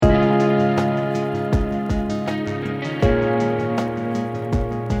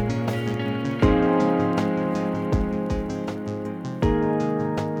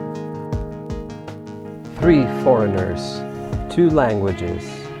foreigners, two languages,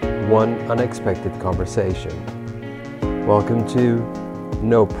 one unexpected conversation. Welcome to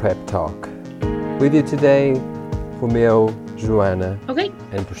No Prep Talk. With you today, Romeo, Joanna,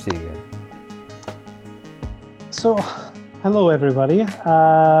 and Priscilla. So, hello everybody.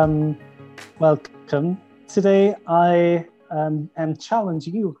 Welcome. Today I am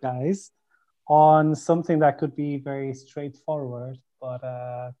challenging you guys on something that could be very straightforward, but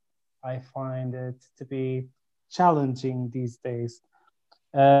I find it to be challenging these days.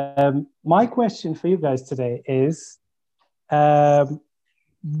 My question for you guys today is,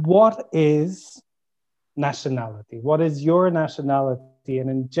 what is nationality? What is your nationality? And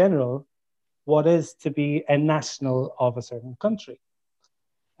in general, what is to be a national of a certain country?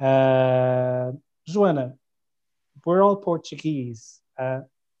 Joanna, we're all Portuguese.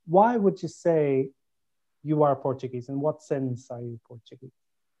 Why would you say you are Portuguese? In what sense are you Portuguese?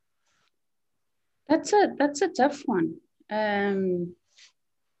 That's a tough one.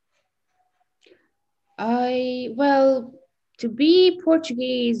 To be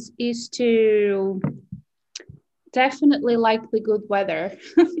Portuguese is to definitely like the good weather,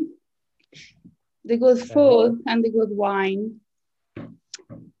 the good food and the good wine.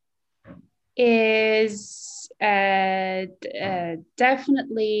 Is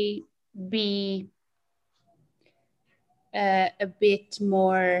definitely be a bit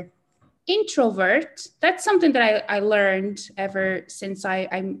more introvert. That's something that I learned ever since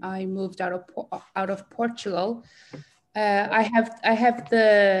I moved out of Portugal. I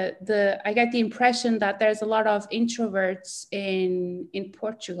get the impression that there's a lot of introverts in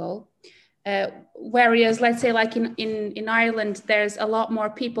Portugal. Whereas, let's say, like in Ireland, there's a lot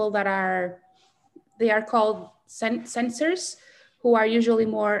more people that are called sensors, who are usually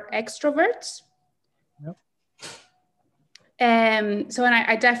more extroverts. Yep. And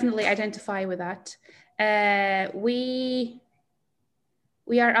I definitely identify with that. We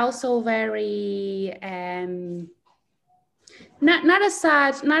are also very not a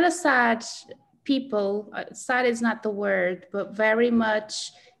sad people. Sad is not the word, but very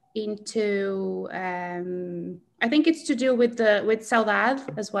much into I think it's to do with saudade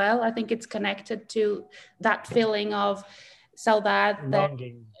as well. I think it's connected to that feeling of saudade,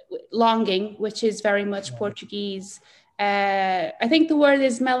 longing, which is very much Portuguese. I think the word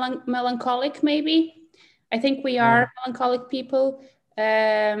is melancholic, maybe. I think we are melancholic people,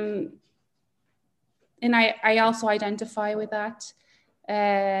 and I also identify with that.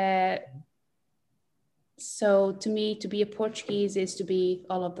 So to me, to be a Portuguese is to be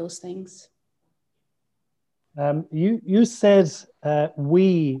all of those things. You said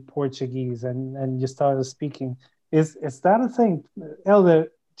we Portuguese and you started speaking. Is that a thing? Elda,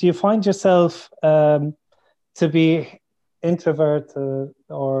 do you find yourself to be introverted,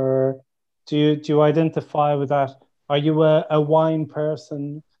 or do you identify with that? Are you a wine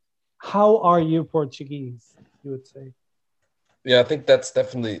person? How are you Portuguese, you would say? Yeah, I think that's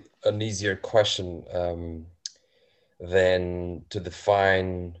definitely an easier question than to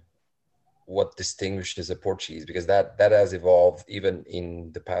define what distinguishes a Portuguese, because that has evolved even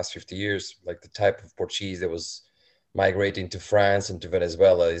in the past 50 years. Like the type of Portuguese that was migrating to France and to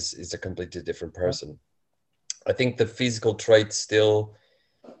Venezuela is a completely different person. I think the physical traits still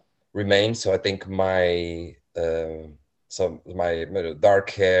remain. So I think my dark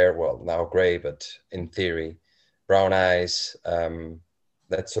hair, well, now gray, but in theory, brown eyes,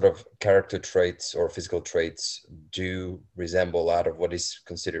 that sort of character traits or physical traits do resemble a lot of what is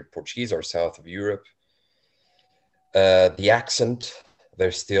considered Portuguese or south of Europe. The accent,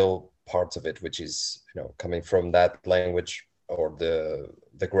 there's still parts of it which is, coming from that language, or the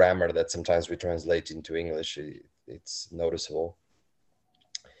grammar that sometimes we translate into English. It's noticeable.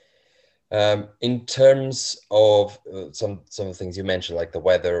 In terms of some of the things you mentioned, like the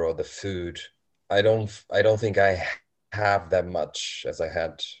weather or the food, I don't think I have that much as I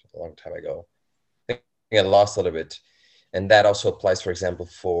had a long time ago. I think I lost a little bit. And that also applies, for example,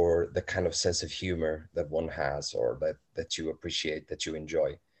 for the kind of sense of humor that one has, or that you appreciate, that you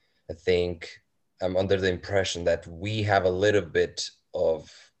enjoy. I think I'm under the impression that we have a little bit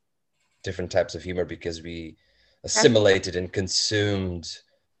of different types of humor because we assimilated and consumed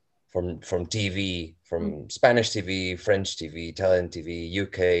from TV, from Spanish TV, French TV, Italian TV,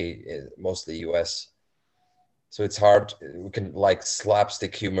 UK, mostly US. So it's hard. We can like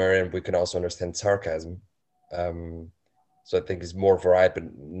slapstick humor, and we can also understand sarcasm. So I think it's more varied, but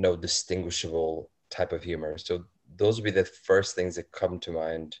no distinguishable type of humor. So those would be the first things that come to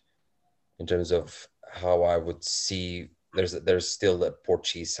mind in terms of how I would see there's still a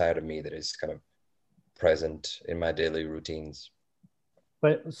Portuguese side of me that is kind of present in my daily routines.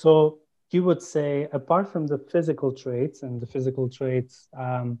 But so you would say, apart from the physical traits, and the physical traits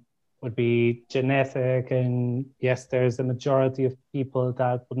would be genetic, and yes, there's a majority of people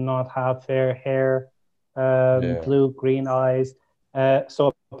that would not have fair hair, blue, green eyes.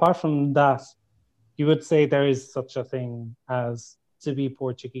 So apart from that, you would say there is such a thing as to be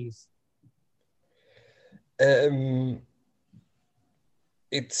Portuguese.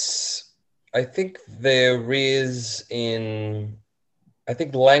 I think there is I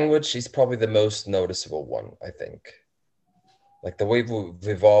think language is probably the most noticeable one, I think. Like the way we've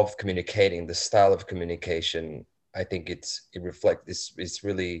evolved communicating, the style of communication, I think it reflects, it's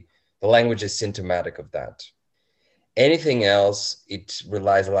really, the language is symptomatic of that. Anything else, it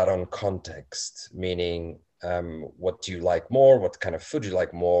relies a lot on context, meaning what do you like more, what kind of food you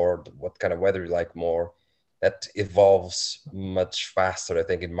like more, what kind of weather you like more. That evolves much faster, I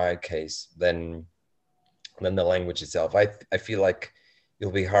think, in my case, than the language itself. I feel like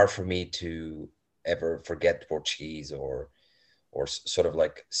it'll be hard for me to ever forget Portuguese or sort of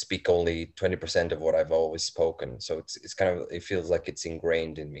like speak only 20% of what I've always spoken. So it's kind of, it feels like it's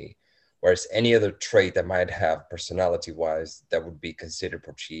ingrained in me. Whereas any other trait I might have personality-wise that would be considered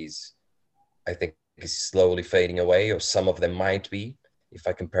Portuguese, I think is slowly fading away, or some of them might be. If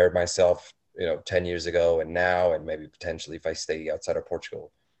I compare myself, 10 years ago and now, and maybe potentially if I stay outside of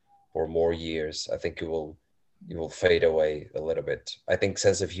Portugal for more years, I think it will fade away a little bit. I think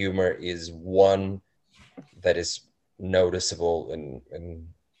sense of humor is one that is noticeable and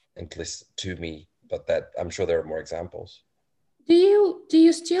at least to me, but that I'm sure there are more examples. Do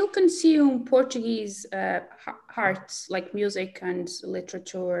you still consume Portuguese arts like music and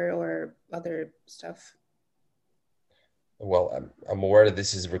literature or other stuff? Well, I'm aware that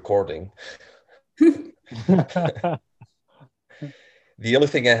this is recording. The only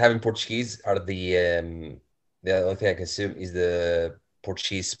thing I have in Portuguese are the only thing I consume is the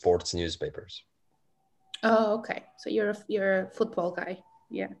Portuguese sports newspapers. Oh, okay. So you're a football guy.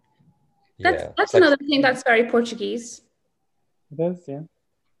 Yeah. Yeah. That's another thing that's very Portuguese. It is, yeah.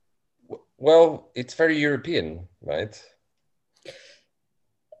 Well, it's very European, right?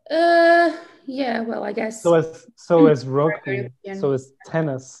 Yeah, well, I guess. So is rugby, so is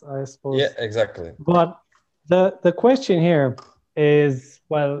tennis, I suppose. Yeah, exactly. But the question here is,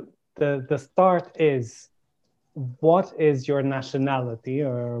 well, the start is, what is your nationality,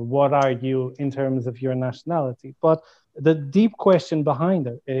 or what are you in terms of your nationality? But the deep question behind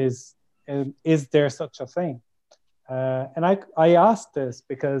it is there such a thing? And I asked this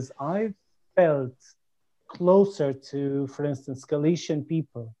because I felt closer to, for instance, Galician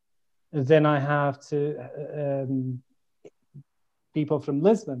people than I have to people from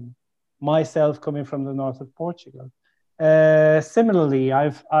Lisbon, myself coming from the north of Portugal. Similarly,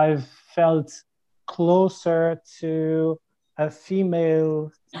 I've felt closer to a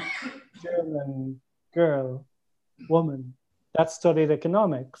female German woman that studied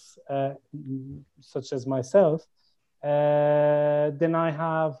economics, such as myself, than I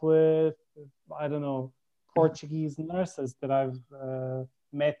have with, I don't know, Portuguese nurses that I've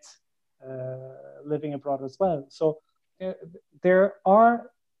met living abroad as well. So there are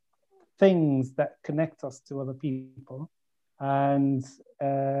things that connect us to other people, and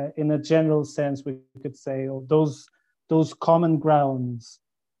in a general sense, we could say, those common grounds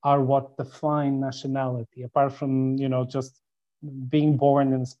are what define nationality, apart from just being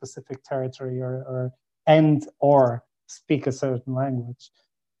born in a specific territory or speak a certain language.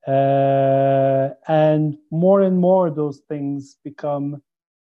 And more those things become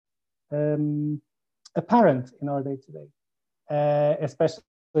apparent in our day-to-day, especially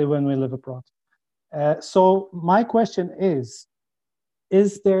when we live abroad. So my question is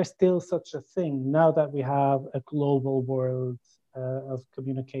there still such a thing now that we have a global world of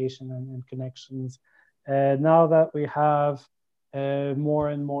communication and connections, now that we have more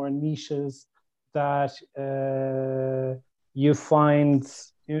and more niches that you find,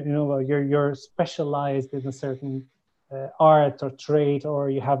 you're specialized in a certain art or trade, or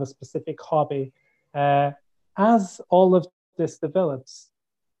you have a specific hobby. As all of this develops,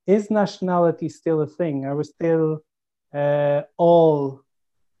 is nationality still a thing? Are we still all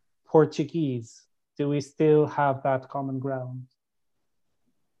Portuguese? Do we still have that common ground?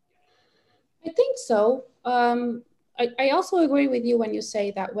 I think so. I also agree with you when you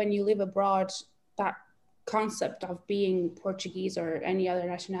say that when you live abroad, that concept of being Portuguese or any other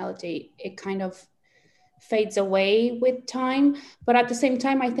nationality, it kind of fades away with time. But at the same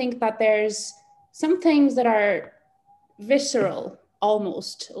time, I think that there's some things that are visceral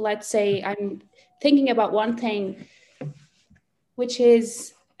almost. Let's say I'm thinking about one thing, which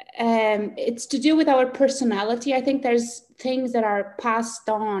is it's to do with our personality. I think there's things that are passed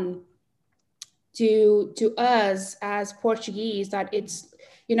on to us as Portuguese, that it's,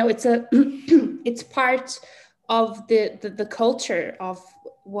 you know, it's a it's part of the culture of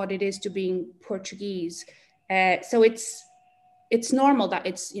what it is to being Portuguese. So it's normal that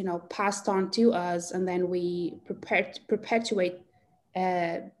it's, you know, passed on to us, and then we perpetuate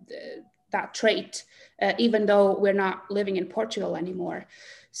that trait, even though we're not living in Portugal anymore.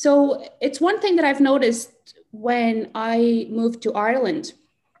 So it's one thing that I've noticed when I moved to Ireland,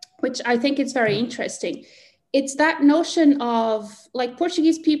 which I think is very interesting. It's that notion of, like,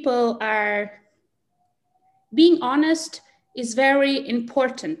 Portuguese people are being honest is very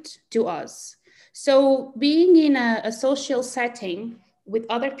important to us. So being in a social setting with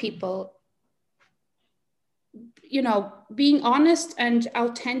other people, you know, being honest and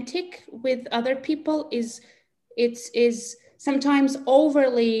authentic with other people is sometimes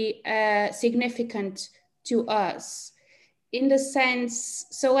overly significant to us, in the sense,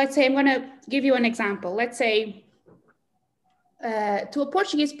 so let's say, I'm going to give you an example. Let's say to a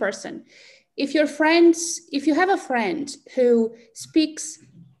Portuguese person, if you have a friend who speaks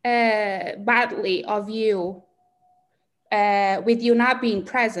badly of you, with you not being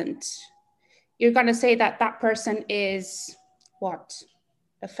present, you're going to say that that person is what?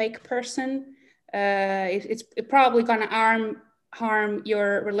 A fake person. It's probably going to harm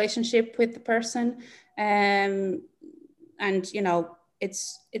your relationship with the person. And, you know,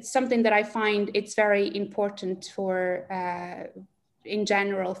 it's something that I find it's very important for, in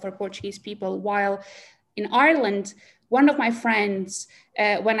general, for Portuguese people. While in Ireland, one of my friends,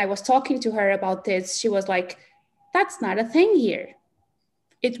 when I was talking to her about this, she was like, that's not a thing here.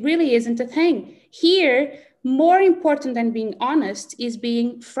 It really isn't a thing. Here, more important than being honest is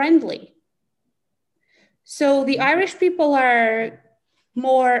being friendly. So the Irish people are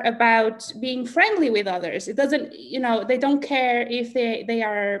more about being friendly with others. It doesn't, you know, they don't care if they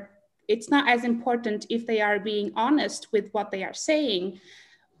are, it's not as important if they are being honest with what they are saying,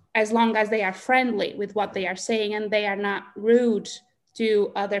 as long as they are friendly with what they are saying and they are not rude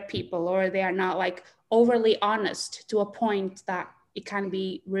to other people, or they are not like overly honest to a point that it can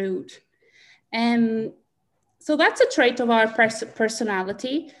be rude. And so that's a trait of our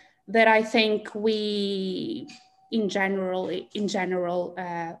personality that I think we, in general,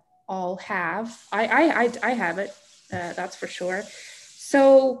 all have. I have it, that's for sure.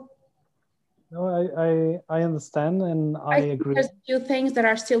 So no, I understand, and I agree. There's a few things that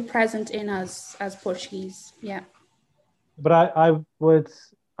are still present in us as Portuguese. Yeah. But I would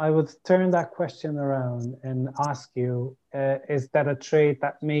turn that question around and ask you, is that a trait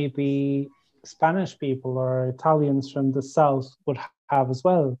that maybe Spanish people or Italians from the south would have as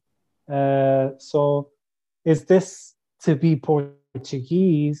well? So is this to be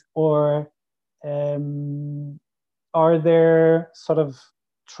Portuguese, or are there sort of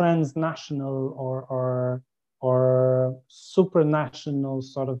transnational or supranational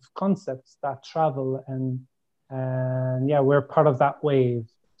sort of concepts that travel, and yeah, we're part of that wave,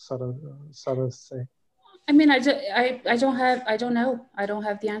 sort of say? I mean, I don't know. I don't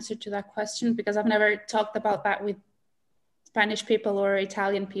have the answer to that question, because I've never talked about that with Spanish people or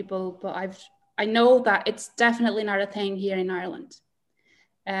Italian people, but I know that it's definitely not a thing here in Ireland.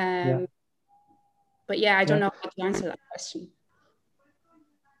 Yeah. But yeah, I don't know how to answer that question.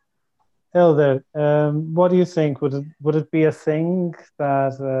 Hilde, what do you think? Would it be a thing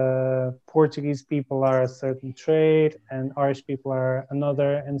that Portuguese people are a certain trait and Irish people are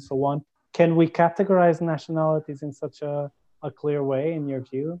another, and so on? Can we categorize nationalities in such a clear way, in your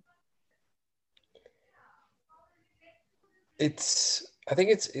view? I think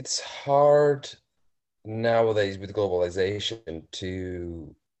it's hard nowadays with globalization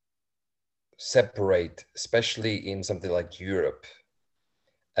to separate, especially in something like Europe,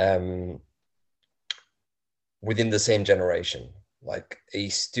 within the same generation. Like a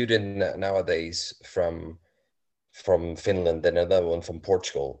student nowadays from Finland and another one from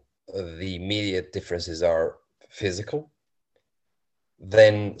Portugal, the immediate differences are physical.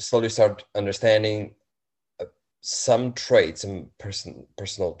 Then slowly start understanding some traits and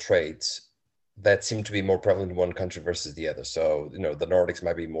personal traits that seem to be more prevalent in one country versus the other. So, you know, the Nordics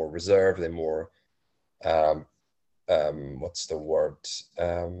might be more reserved, they're more, what's the word?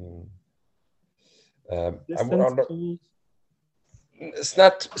 It's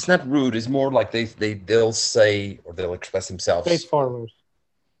not rude. It's more like they'll say, or they'll express themselves straightforward.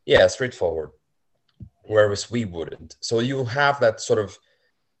 Yeah, straightforward. Whereas we wouldn't. So you have that sort of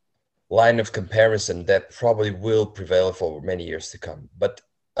line of comparison that probably will prevail for many years to come. But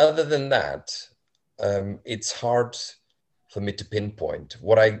other than that, it's hard for me to pinpoint.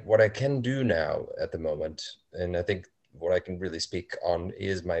 What I can do now at the moment, and I think what I can really speak on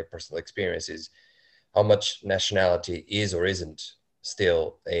is my personal experiences, how much nationality is or isn't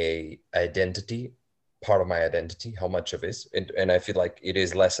still a identity, part of my identity, how much of it is. And I feel like it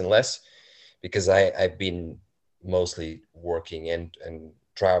is less and less because I've been mostly working and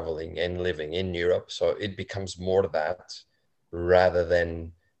traveling and living in Europe. So it becomes more that rather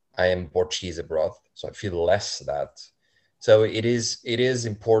than I am Portuguese abroad. So I feel less that. So it is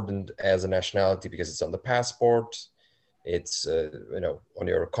important as a nationality because it's on the passport. It's on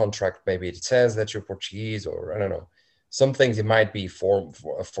your contract maybe it says that you're Portuguese, or I don't know. Some things it might be for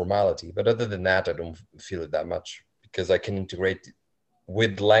a formality, but other than that, I don't feel it that much because I can integrate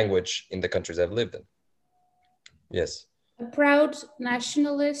with language in the countries I've lived in. Yes. A proud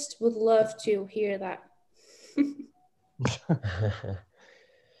nationalist would love to hear that.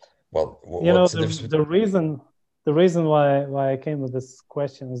 Well, You know, what's the difference the reason why I came with this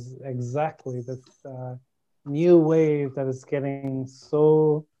question is exactly this new wave that is getting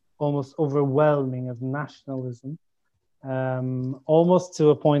so almost overwhelming of nationalism, almost to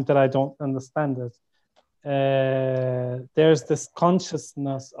a point that I don't understand it. There's this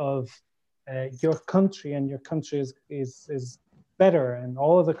consciousness of your country, and your country is better, and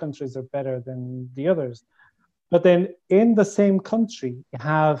all of the countries are better than the others. But then in the same country, you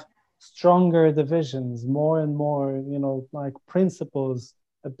have stronger divisions, more and more, like principles,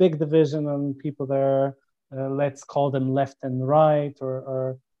 a big division on people that are, let's call them left and right,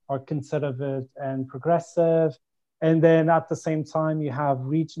 or conservative and progressive. And then at the same time, you have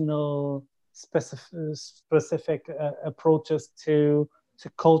regional specific approaches to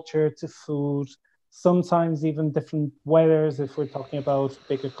culture, to food, sometimes even different weathers if we're talking about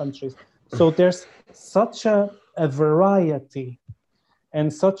bigger countries. So there's such a variety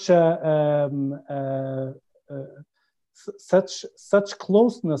and such such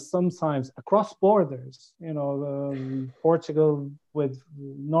closeness sometimes across borders. Portugal with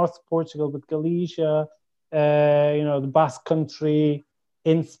North Portugal with Galicia, the Basque Country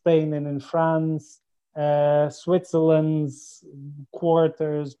in Spain and in France, Switzerland's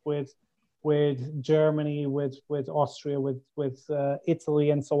quarters with Germany, with Austria, with Italy,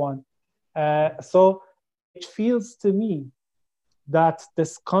 and so on. So it feels to me that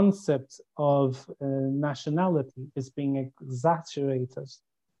this concept of nationality is being exaggerated.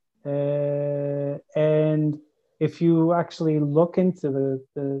 And if you actually look into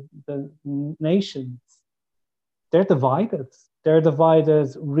the nations, they're divided. They're divided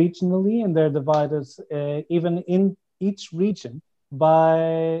regionally, and they're divided even in each region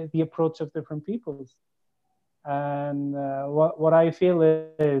by the approach of different peoples. And what I feel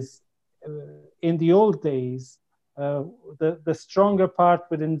is, in the old days, the stronger part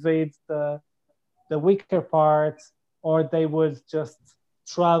would invade the weaker part, or they would just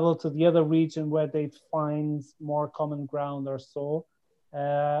travel to the other region where they'd find more common ground or so.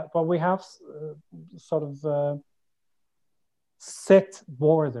 But we have sort of set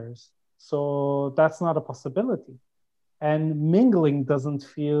borders, so that's not a possibility. And mingling doesn't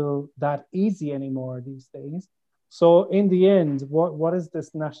feel that easy anymore these days. So in the end, what is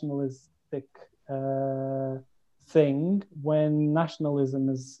this nationalistic thing when nationalism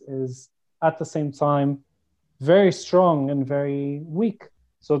is at the same time very strong and very weak?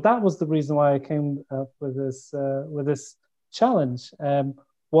 So that was the reason why I came up with this challenge.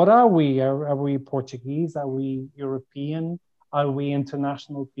 What are we? Are we Portuguese? Are we European? Are we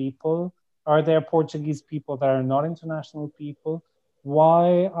international people? Are there Portuguese people that are not international people?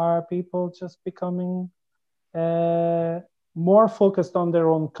 Why are people just becoming more focused on their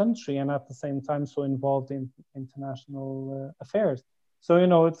own country and at the same time so involved in international affairs? So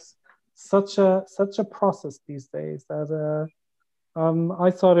it's such a process these days that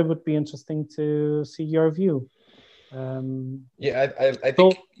I thought it would be interesting to see your view. I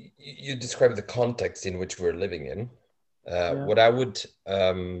think you described the context in which we're living in. What I would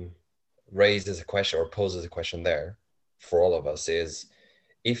raise as a question, or pose as a question there for all of us, is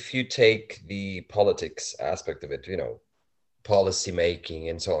if you take the politics aspect of it, policy making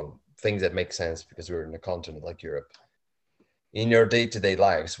and so on, things that make sense because we're in a continent like Europe, in your day-to-day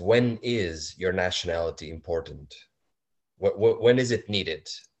lives, when is your nationality important? When is it needed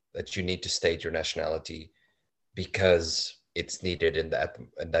that you need to state your nationality because it's needed in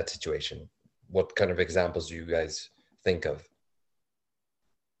that situation? What kind of examples do you guys think of?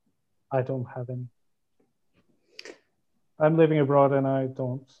 I don't have any. I'm living abroad and I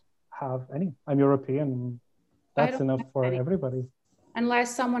don't have any. I'm European. That's enough for everybody.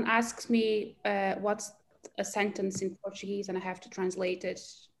 Unless someone asks me what's a sentence in Portuguese and I have to translate it.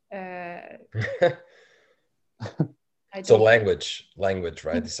 So language,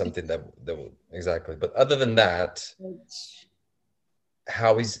 right, is something that will, exactly. But other than that,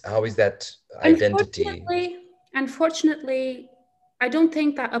 how is that identity? Unfortunately, I don't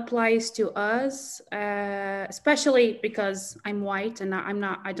think that applies to us, especially because I'm white and I'm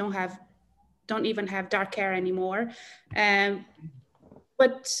not. I don't even have dark hair anymore.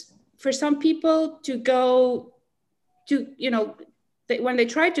 But for some people to go to, when they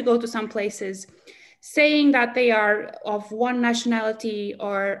try to go to some places, saying that they are of one nationality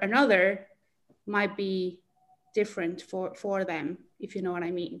or another might be different for them, if you know what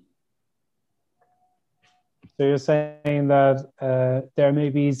I mean. So you're saying that there may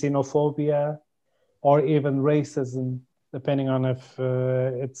be xenophobia or even racism, depending on if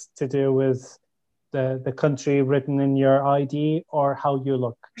it's to do with the country written in your ID or how you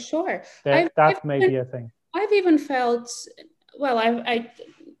look. Sure. That may be a thing. I've even felt, well, I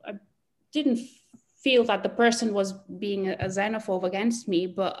didn't feel that the person was being a xenophobe against me,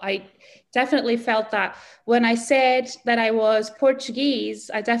 but I definitely felt that when I said that I was Portuguese,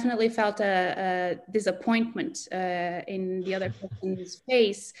 I definitely felt a disappointment in the other person's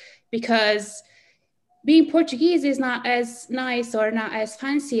face, because being Portuguese is not as nice or not as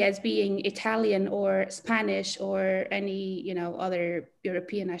fancy as being Italian or Spanish or any, other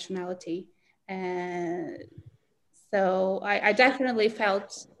European nationality. So I definitely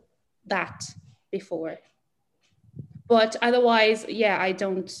felt that before. But otherwise, yeah, I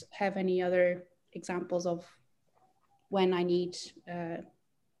don't have any other examples of when I need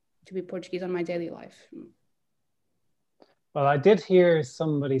to be Portuguese on my daily life. Well, I did hear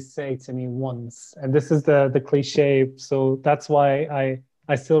somebody say to me once, and this is the cliche, so that's why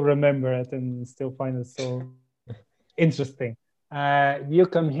I still remember it and still find it so interesting. You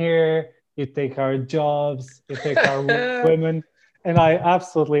come here, you take our jobs, you take our women, and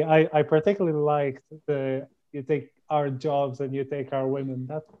I particularly liked you take our jobs and you take our women.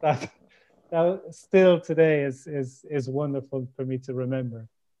 That still today is wonderful for me to remember.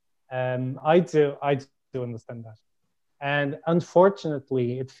 I do understand that. And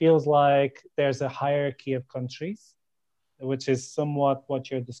unfortunately, it feels like there's a hierarchy of countries, which is somewhat what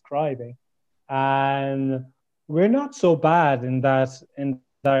you're describing. And we're not so bad in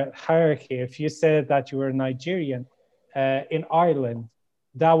that hierarchy. If you said that you were Nigerian in Ireland,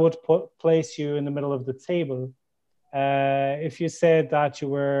 that would place you in the middle of the table. If you said that you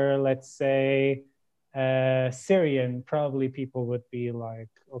were, let's say, Syrian, probably people would be like,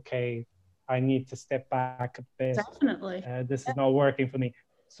 okay, I need to step back a bit. Definitely. This is not working for me.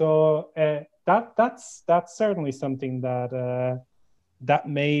 So that's certainly something that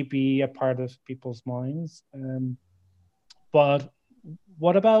may be a part of people's minds. But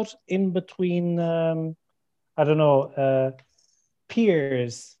what about in between, I don't know,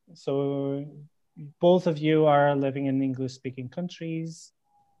 peers? So both of you are living in English-speaking countries.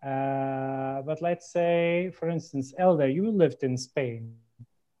 But let's say, for instance, Elder, you lived in Spain.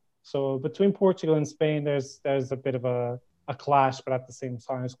 So between Portugal and Spain, there's a bit of a clash, but at the same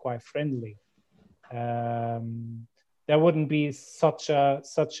time, it's quite friendly. There wouldn't be such a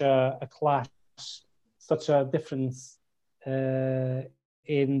clash, such a difference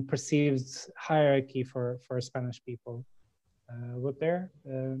in perceived hierarchy for Spanish people, would there?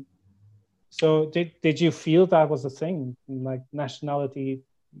 So did you feel that was a thing, like nationality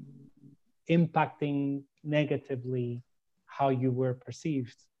impacting negatively how you were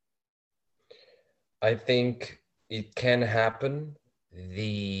perceived? I think it can happen.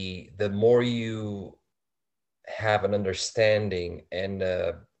 The more you have an understanding and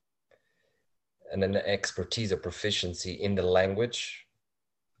an expertise or proficiency in the language,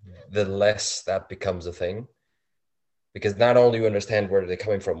 the less that becomes a thing. Because not only you understand where they're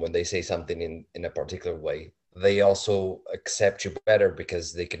coming from when they say something in a particular way, they also accept you better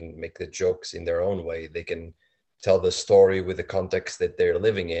because they can make the jokes in their own way. They can tell the story with the context that they're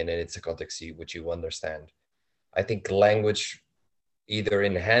living in, and it's a context which you understand. I think language either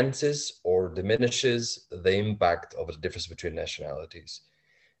enhances or diminishes the impact of the difference between nationalities.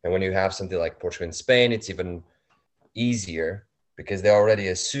 And when you have something like Portugal and Spain, it's even easier because they already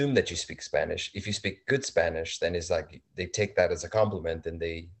assume that you speak Spanish. If you speak good Spanish, then it's like they take that as a compliment, and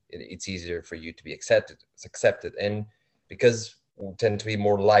it's easier for you to be accepted. It's accepted. And because we tend to be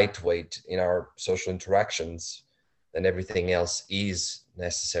more lightweight in our social interactions, then everything else is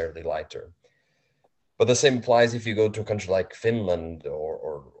necessarily lighter. But the same applies if you go to a country like Finland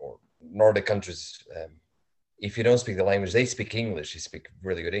or Nordic countries. If you don't speak the language, they speak English. You speak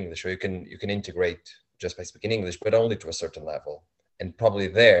really good English, or you can integrate just by speaking English, but only to a certain level. And probably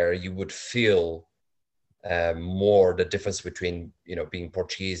there you would feel more the difference between being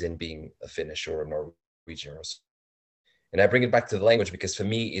Portuguese and being a Finnish or a Norwegian. And I bring it back to the language because for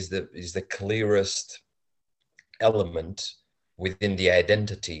me is the clearest element within the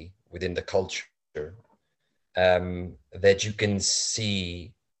identity, within the culture, that you can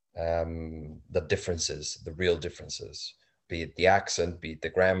see the differences, the real differences, be it the accent, be it the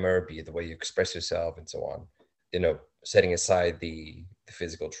grammar, be it the way you express yourself, and so on. Setting aside the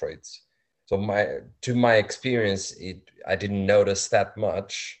physical traits. So to my experience, I didn't notice that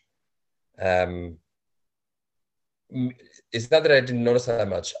much. It's not that I didn't notice that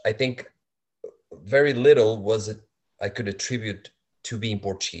much. I think very little was it I could attribute to being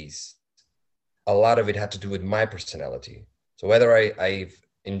Portuguese. A lot of it had to do with my personality. So whether I've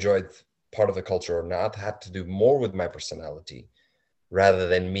enjoyed part of the culture or not had to do more with my personality rather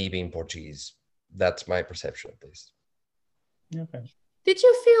than me being Portuguese. That's my perception, at least. Okay. Did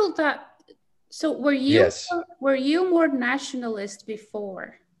you feel that? So were you Yes. were you more nationalist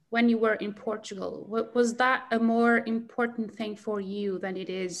before when you were in Portugal? Was that a more important thing for you than it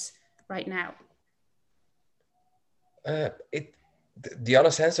is right now? The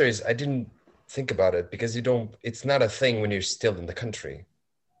honest answer is I didn't think about it because it's not a thing when you're still in the country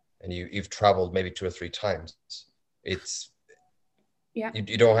and you've traveled maybe 2 or 3 times.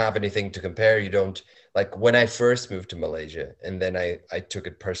 You don't have anything to compare. You don't, like when I first moved to Malaysia and then I took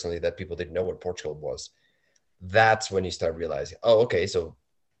it personally that people didn't know what Portugal was. That's when you start realizing, oh, okay, so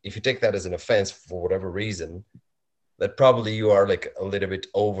if you take that as an offense for whatever reason, that probably you are like a little bit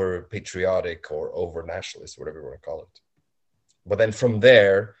over patriotic or over nationalist, whatever you want to call it. But then from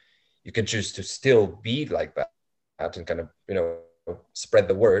there, you can choose to still be like that and kind of, spread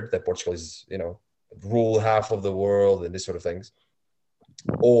the word that Portugal is, rule half of the world and these sort of things.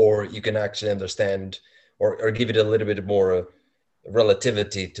 Or you can actually understand or give it a little bit more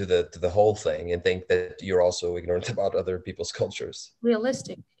relativity to the whole thing and think that you're also ignorant about other people's cultures.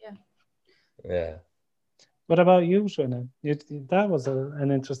 Realistic, yeah. Yeah. What about you, Shona? That was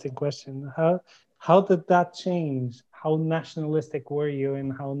an interesting question. How did that change? How nationalistic were you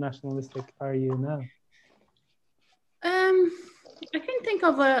and how nationalistic are you now? I can think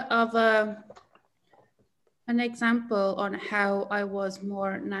of an example on how I was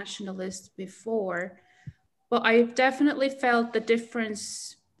more nationalist before, but I've definitely felt the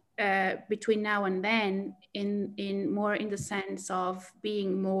difference between now and then in more in the sense of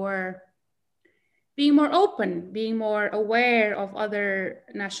being more open, being more aware of other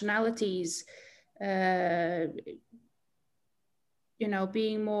nationalities,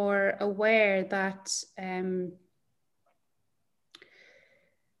 being more aware that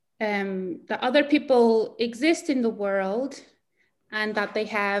that other people exist in the world and that they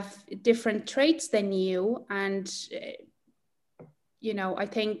have different traits than you. And, I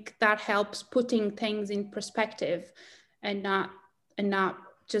think that helps putting things in perspective and not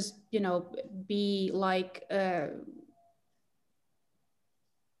just, be like,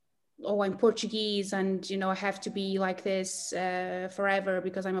 oh, I'm Portuguese and, I have to be like this forever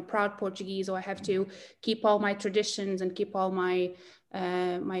because I'm a proud Portuguese, or I have to keep all my traditions and keep all my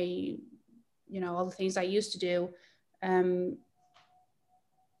all the things I used to do. So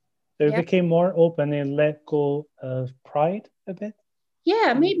it became more open and let go of pride a bit?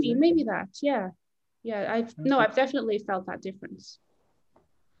 Yeah, maybe that. Yeah. I've definitely felt that difference.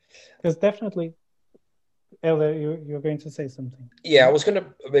 Because definitely, Ella, you're going to say something. Yeah, I was going to,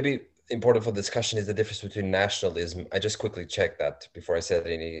 maybe important for discussion is the difference between nationalism. I just quickly checked that before I said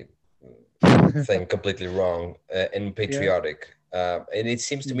anything completely wrong, and patriotic. And it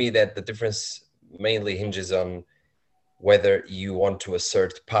seems to me that the difference mainly hinges on whether you want to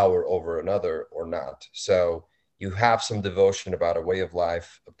assert power over another or not. So you have some devotion about a way of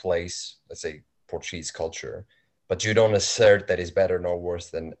life, a place, let's say Portuguese culture, but you don't assert that it's better nor worse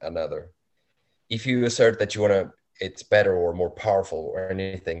than another. If you assert that it's better or more powerful or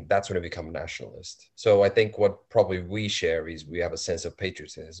anything, that's when you become nationalist. So I think what probably we share is we have a sense of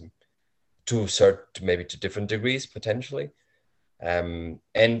patriotism to different degrees potentially. And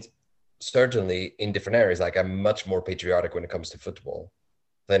certainly in different areas, like I'm much more patriotic when it comes to football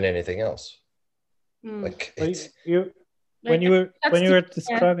than anything else. Like when you were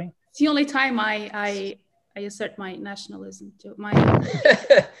describing, it's the only time I assert my nationalism to my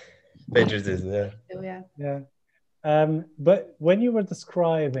patriotism. Yeah. But when you were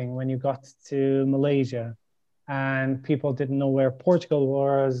describing when you got to Malaysia and people didn't know where Portugal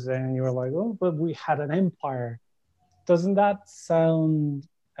was and you were like, oh, but we had an empire. Doesn't that sound,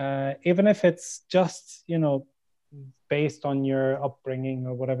 even if it's just, based on your upbringing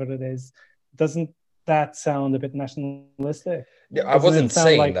or whatever it is, doesn't that sound a bit nationalistic? Yeah, I wasn't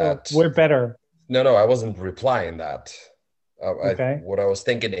saying like, that. Oh, we're better. No, I wasn't replying that. Okay. What I was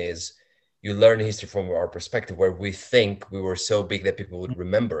thinking is, you learn history from our perspective, where we think we were so big that people would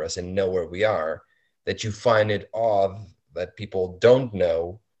remember us and know where we are, that you find it odd that people don't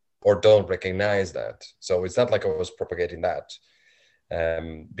know or don't recognize that. So it's not like I was propagating that,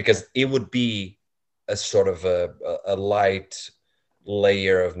 because it would be a sort of a light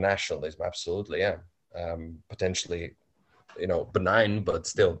layer of nationalism. Absolutely, yeah. Potentially, benign, but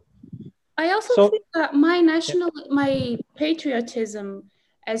still. I also think that my patriotism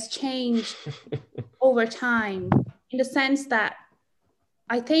has changed over time, in the sense that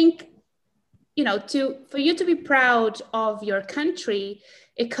I think, for you to be proud of your country,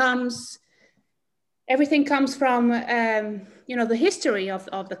 everything comes from, the history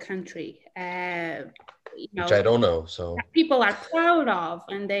of the country. Which I don't know, so people are proud of,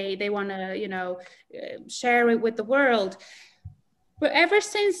 and they want to, share it with the world. But ever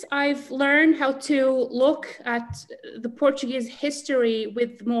since I've learned how to look at the Portuguese history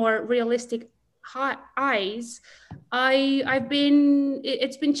with more realistic eyes,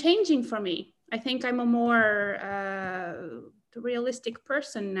 it's been changing for me. I think I'm a more realistic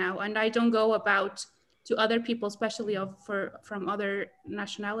person now, and I don't go about to other people, especially from other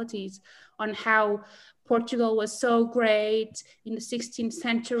nationalities, on how Portugal was so great in the 16th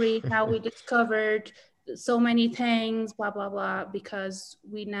century, how we discovered so many things, blah blah blah, because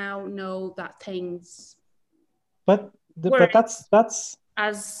we now know that things but that's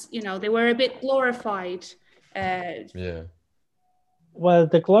as they were a bit glorified. Yeah. Well,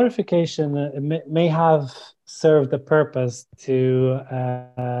 the glorification may have served the purpose to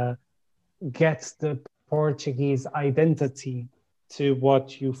get the Portuguese identity to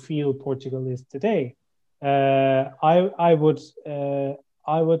what you feel Portugal is today. I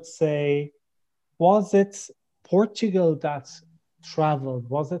would say, was it Portugal that traveled?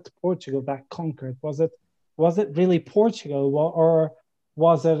 Was it Portugal that conquered? Was it really Portugal, or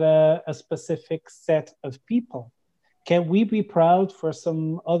was it a specific set of people? Can we be proud for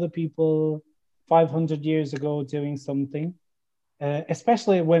some other people 500 years ago doing something?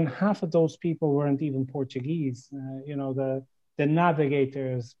 Especially when half of those people weren't even Portuguese. The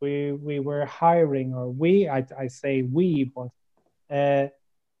navigators we were hiring, or I say we, but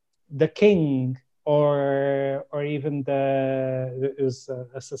the king, or even it was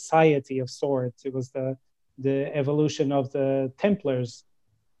a society of sorts. It was the evolution of the Templars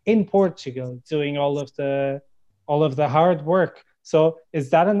in Portugal doing all of the hard work. So is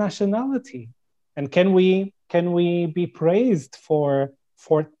that a nationality? And can we be praised for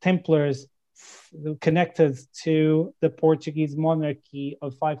Templars connected to the Portuguese monarchy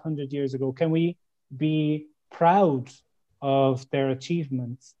of 500 years ago? Can we be proud of their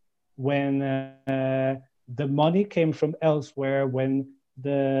achievements when the money came from elsewhere, when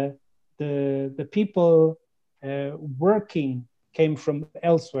the people working came from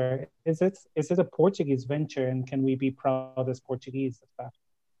elsewhere? Is it a Portuguese venture, and can we be proud as Portuguese of that?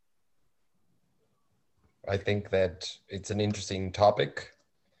 I think that it's an interesting topic,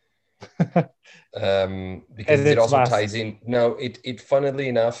 because it also ties in. No, it funnily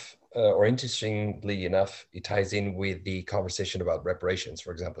enough, or interestingly enough, it ties in with the conversation about reparations,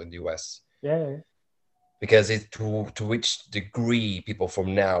 for example, in the US. Yeah. Because to which degree people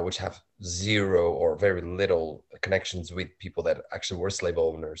from now, which have zero or very little connections with people that actually were slave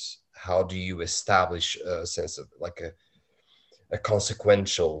owners, how do you establish a sense of like a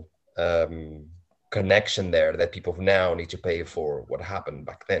consequential connection there, that people now need to pay for what happened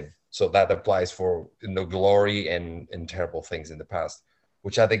back then? So that applies for glory and terrible things in the past,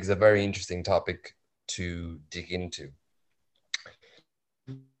 which I think is a very interesting topic to dig into.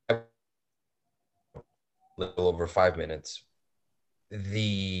 Little over 5 minutes.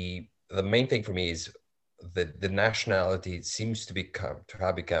 The main thing for me is the nationality seems to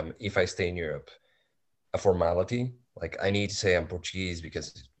have become, if I stay in Europe, a formality. Like, I need to say I'm Portuguese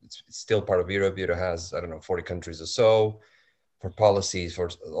because it's still part of Europe. Europe has, I don't know, 40 countries or so. For policies, for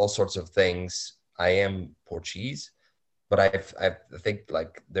all sorts of things, I am Portuguese. But I think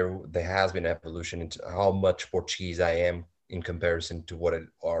like there has been evolution into how much Portuguese I am in comparison to what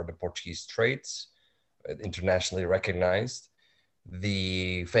are the Portuguese traits internationally recognized.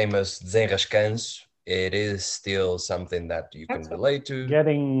 The famous desenrascanço, it is still something that you can relate to.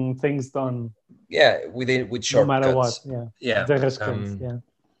 Getting things done. Yeah, with shortcuts. No matter what. Yeah. Yeah.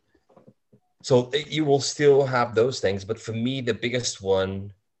 So you will still have those things, but for me, the biggest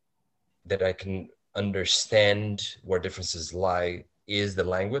one that I can understand where differences lie is the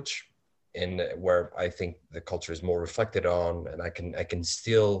language, and where I think the culture is more reflected on, and I can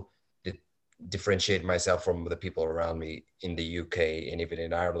still differentiate myself from the people around me in the UK and even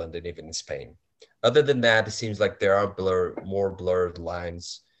in Ireland and even in Spain. Other than that, it seems like there are more blurred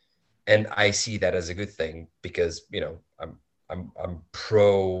lines and I see that as a good thing because I'm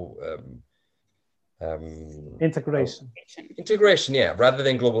pro Integration. integration, yeah, rather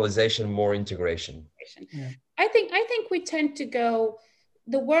than globalization, more integration. Yeah. I think we tend to go.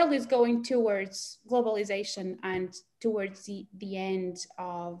 The world is going towards globalization and towards the end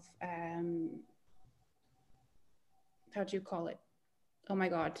of how do you call it? Oh my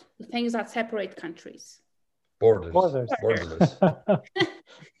God, the things that separate countries. Borders.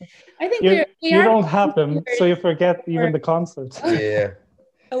 I think you don't have them, so you forget even the concept. Yeah.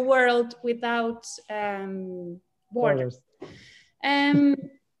 A world without borders. I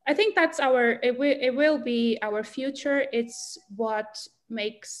think that's it will be our future. It's what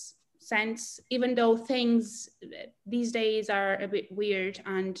makes sense, even though things these days are a bit weird,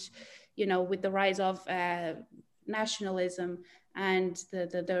 and with the rise of nationalism and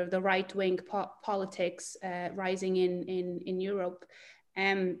the right-wing politics rising in Europe,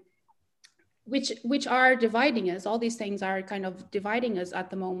 which are dividing us. All these things are kind of dividing us at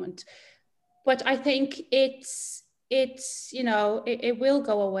the moment. But I think it will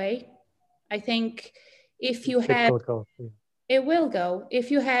go away. I think if you have it will go. If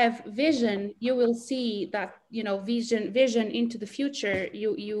you have vision, you will see that vision into the future.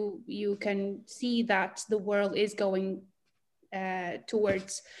 You can see that the world is going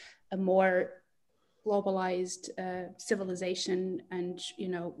towards a more globalized civilization, and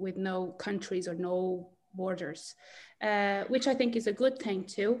with no countries or no borders, which I think is a good thing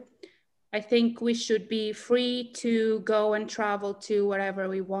too. I think we should be free to go and travel to wherever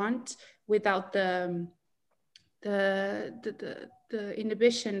we want without the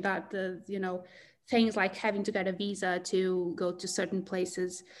inhibition that things like having to get a visa to go to certain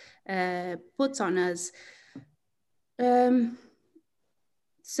places puts on us.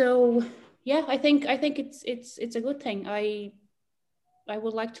 So yeah, I think it's a good thing. I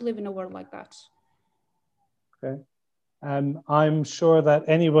would like to live in a world like that. Okay. I'm sure that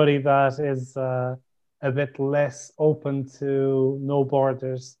anybody that is a bit less open to no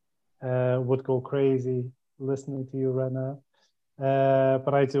borders would go crazy listening to you right now.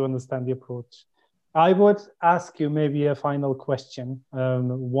 But I do understand the approach. I would ask you maybe a final question,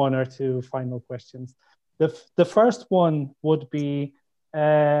 one or two final questions. The first one would be,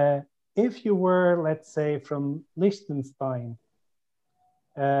 if you were, let's say, from Liechtenstein,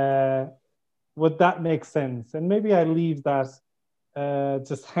 would that make sense? And maybe I leave that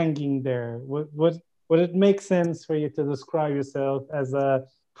just hanging there. Would it make sense for you to describe yourself as a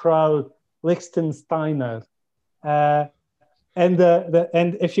proud Liechtensteiner? And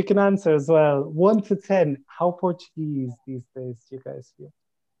if you can answer as well, 1 to 10, how Portuguese these days do you guys feel?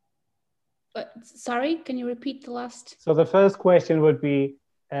 Sorry, can you repeat the last? So the first question would be,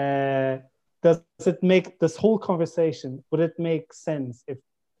 does it make this whole conversation, would it make sense if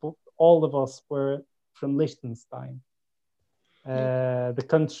all of us were from Liechtenstein, the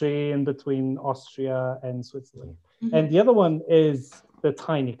country in between Austria and Switzerland? Mm-hmm. And the other one is the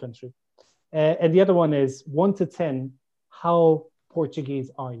tiny country. And the other one is 1 to 10, how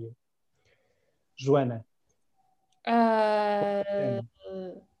Portuguese are you? Joana.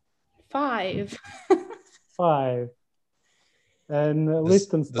 5. 5. And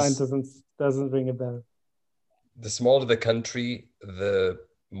Liechtenstein doesn't ring a bell. The smaller the country, the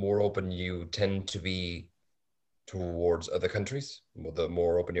more open you tend to be towards other countries. The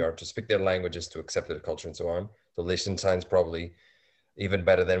more open you are to speak their languages, to accept their culture, and so on. So Liechtenstein's probably even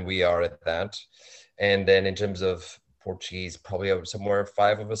better than we are at that. And then in terms of Portuguese, probably somewhere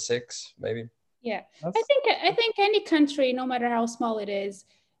 5 of a 6, maybe. Yeah, I think any country, no matter how small it is,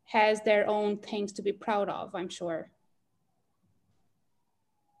 has their own things to be proud of, I'm sure.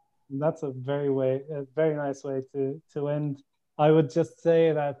 That's a very nice way to end. I would just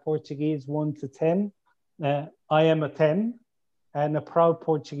say that Portuguese 1 to 10, I am a 10, and a proud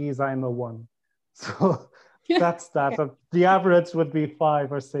Portuguese, I am a 1. So that's that. The average would be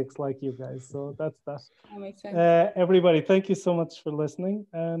 5 or 6, like you guys. So that's that. That makes sense. Everybody, thank you so much for listening,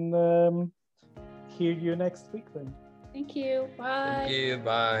 and hear you next week then. Thank you. Bye. Thank you.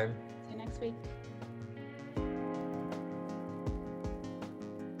 Bye. See you next week.